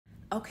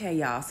Okay,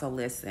 y'all, so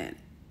listen.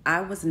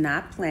 I was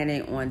not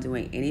planning on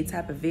doing any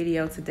type of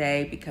video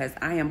today because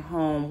I am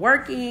home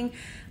working.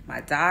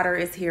 My daughter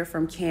is here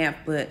from camp,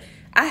 but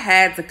I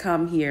had to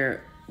come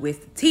here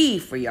with tea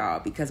for y'all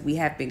because we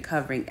have been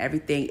covering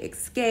everything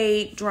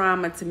Xscape,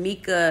 drama,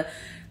 Tamika,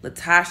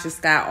 LaTocha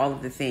Scott, all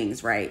of the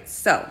things, right?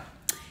 So,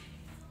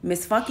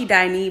 Miss Funky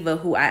Dineva,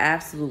 who I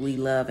absolutely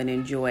love and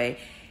enjoy,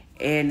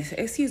 and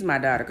excuse my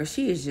daughter because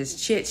she is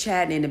just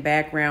chit-chatting in the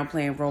background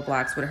playing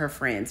Roblox with her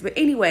friends. But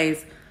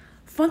anyways,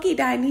 Funky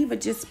Dineva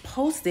just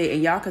posted,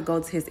 and y'all could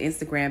go to his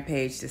Instagram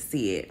page to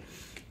see it.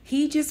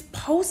 He just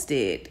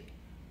posted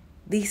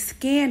the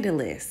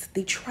scandalous,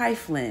 the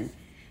trifling,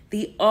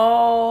 the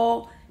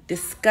all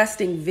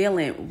disgusting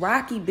villain,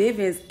 Rocky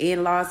Bivens,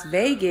 in Las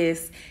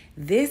Vegas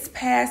this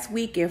past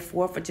weekend,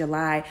 4th of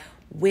July,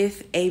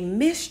 with a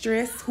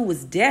mistress who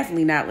was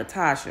definitely not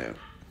LaTocha.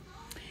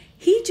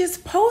 He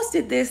just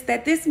posted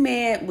that this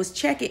man was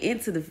checking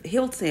into the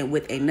Hilton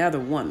with another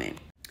woman.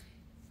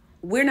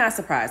 We're not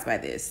surprised by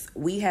this.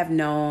 We have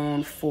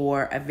known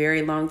for a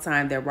very long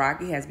time that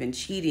Rocky has been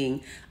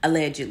cheating,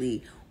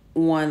 allegedly,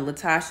 on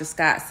LaTocha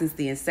Scott since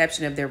the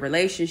inception of their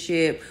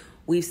relationship.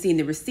 We've seen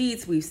the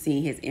receipts. We've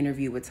seen his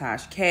interview with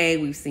Tosh K.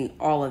 We've seen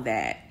all of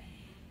that.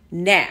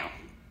 Now,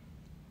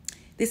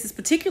 this is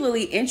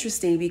particularly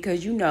interesting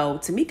because, you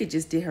know, Tamika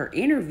just did her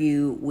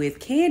interview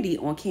with Candy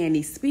on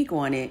Candy Speak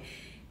On It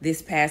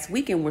this past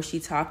weekend, where she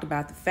talked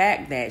about the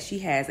fact that she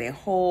has a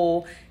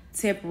whole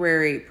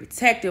temporary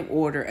protective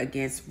order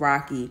against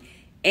Rocky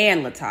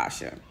and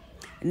LaTocha.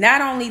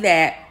 Not only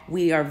that,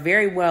 we are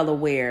very well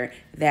aware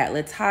that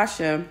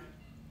LaTocha's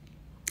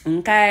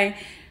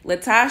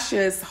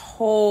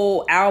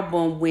whole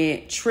album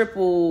went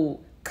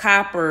triple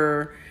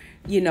copper,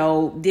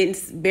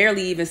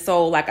 barely even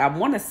sold. Like, I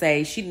want to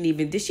say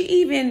did she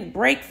even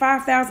break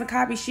 5,000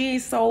 copies? She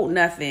ain't sold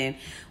nothing.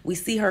 We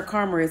see her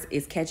karma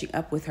is catching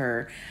up with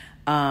her,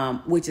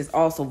 which is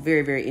also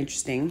very, very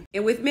interesting.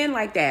 And with men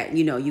like that,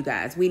 you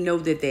guys, we know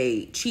that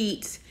they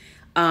cheat.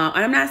 And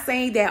I'm not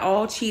saying that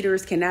all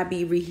cheaters cannot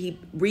be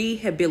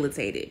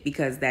rehabilitated,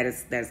 because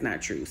that's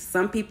not true.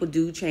 Some people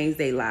do change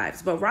their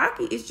lives, but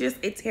Rocky is just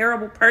a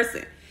terrible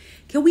person.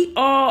 Can we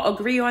all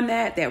agree on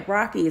that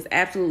Rocky is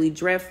absolutely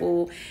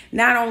dreadful?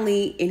 Not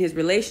only in his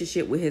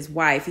relationship with his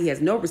wife, he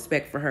has no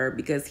respect for her,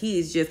 because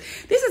this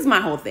is my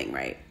whole thing,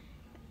 right?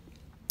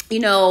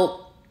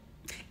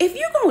 If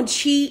you're going to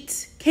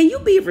cheat, can you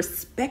be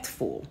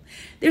respectful?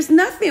 There's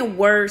nothing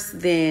worse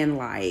than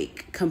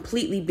like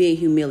completely being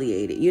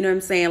humiliated. You know what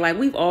I'm saying? Like,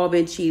 we've all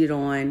been cheated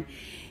on,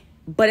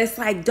 but it's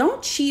like,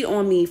 don't cheat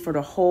on me for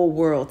the whole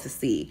world to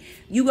see.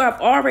 You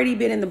have already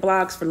been in the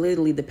blogs for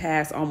literally the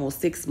past almost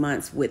 6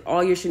 months with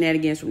all your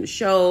shenanigans from the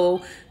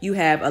show. You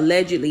have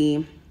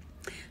allegedly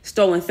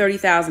stolen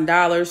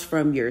 $30,000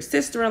 from your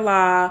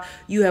sister-in-law.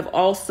 You have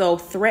also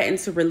threatened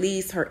to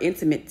release her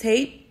intimate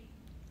tape.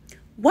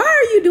 Why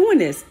are you doing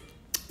this?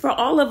 For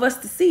all of us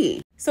to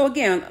see. So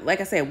again,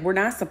 like I said, we're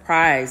not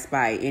surprised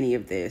by any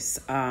of this.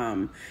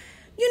 Do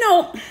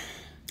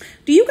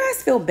you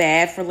guys feel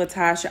bad for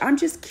LaTocha? I'm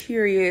just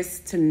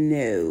curious to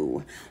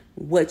know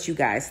what you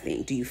guys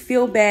think. Do you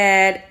feel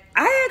bad?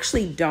 I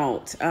actually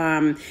don't.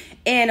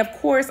 And of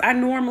course,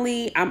 I'm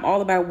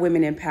all about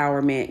women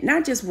empowerment,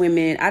 not just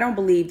women. I don't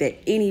believe that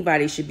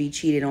anybody should be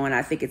cheated on.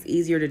 I think it's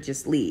easier to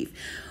just leave.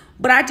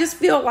 But I just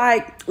feel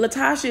like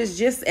LaTocha is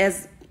just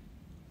as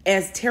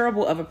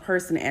terrible of a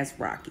person as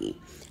Rocky.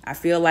 I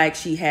feel like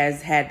she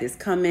has had this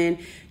coming.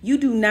 You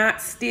do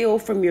not steal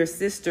from your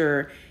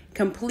sister,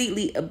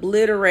 completely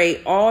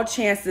obliterate all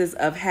chances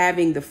of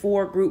having the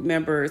 4 group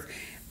members,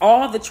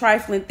 all the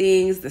trifling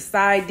things, the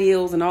side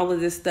deals and all of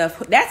this stuff.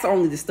 That's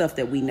only the stuff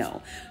that we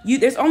know.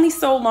 There's only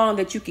so long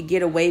that you could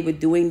get away with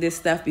doing this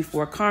stuff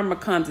before karma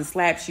comes and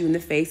slaps you in the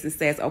face and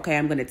says, okay,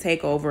 I'm going to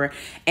take over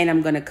and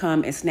I'm going to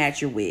come and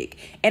snatch your wig.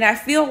 And I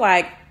feel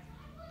like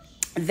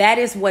that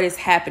is what is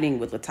happening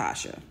with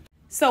LaTocha.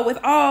 So with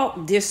all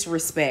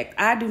disrespect,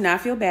 I do not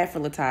feel bad for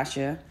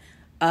LaTocha.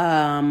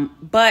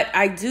 But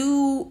I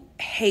do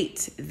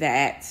hate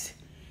that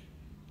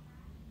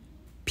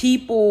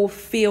people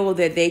feel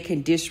that they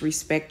can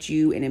disrespect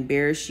you and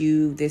embarrass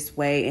you this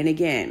way. And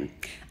again,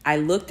 I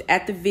looked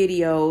at the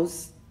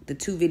videos, the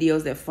 2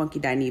 videos that Funky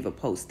Dineva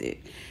posted.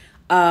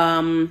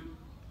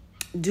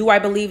 Do I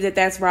believe that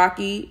that's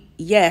Rocky?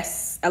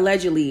 Yes,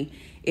 allegedly.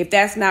 If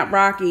that's not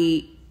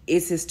Rocky,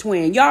 it's his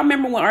twin. Y'all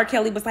remember when R.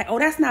 Kelly was like, oh,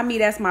 that's not me,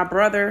 that's my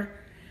brother.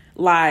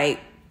 Like,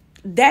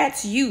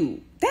 that's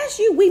you. That's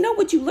you. We know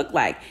what you look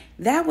like.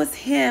 That was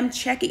him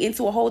checking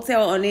into a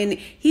hotel, and then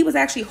he was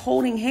actually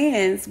holding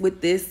hands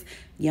with this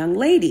young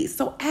lady.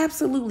 So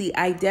absolutely,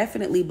 I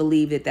definitely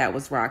believe that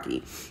was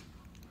Rocky.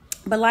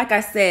 But like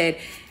I said,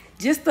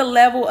 just the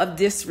level of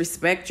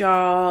disrespect,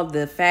 y'all,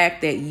 the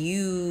fact that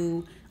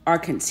you are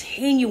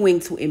continuing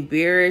to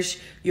embarrass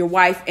your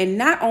wife and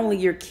not only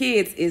your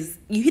kids,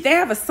 they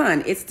have a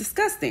son. It's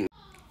disgusting.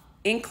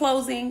 In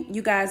closing,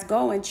 you guys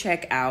go and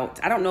check out.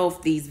 I don't know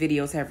if these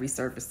videos have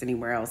resurfaced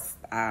anywhere else.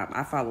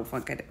 I follow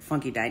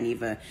Funky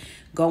Dineva.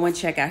 Go and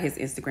check out his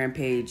Instagram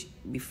page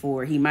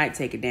before he might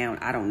take it down.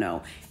 I don't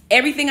know.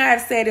 Everything I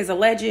have said is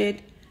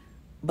alleged,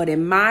 but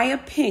in my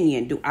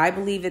opinion, do I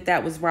believe that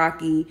that was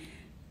Rocky,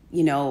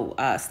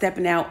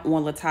 stepping out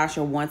on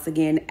LaTocha once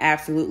again?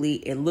 Absolutely.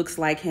 It looks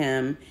like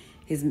him.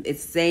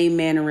 It's same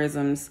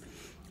mannerisms.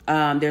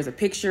 There's a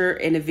picture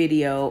and a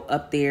video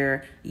up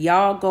there.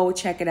 Y'all go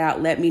check it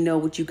out. Let me know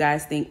what you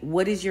guys think.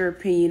 What is your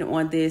opinion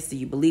on this? Do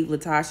you believe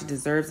LaTocha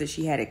deserves it?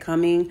 She had it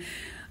coming.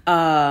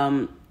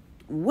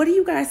 What do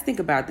you guys think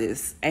about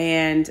this?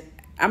 And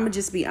I'm going to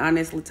just be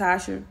honest,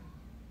 LaTocha,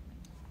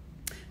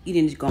 you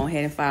need to go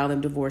ahead and file them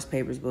divorce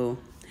papers, boo.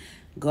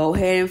 Go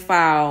ahead and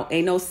file.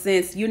 Ain't no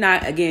sense. You're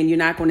not going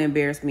to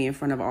embarrass me in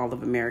front of all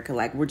of America.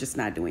 Like, we're just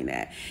not doing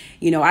that.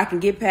 I can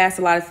get past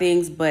a lot of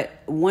things, but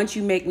once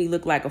you make me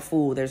look like a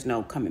fool, there's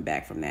no coming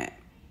back from that.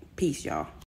 Peace, y'all.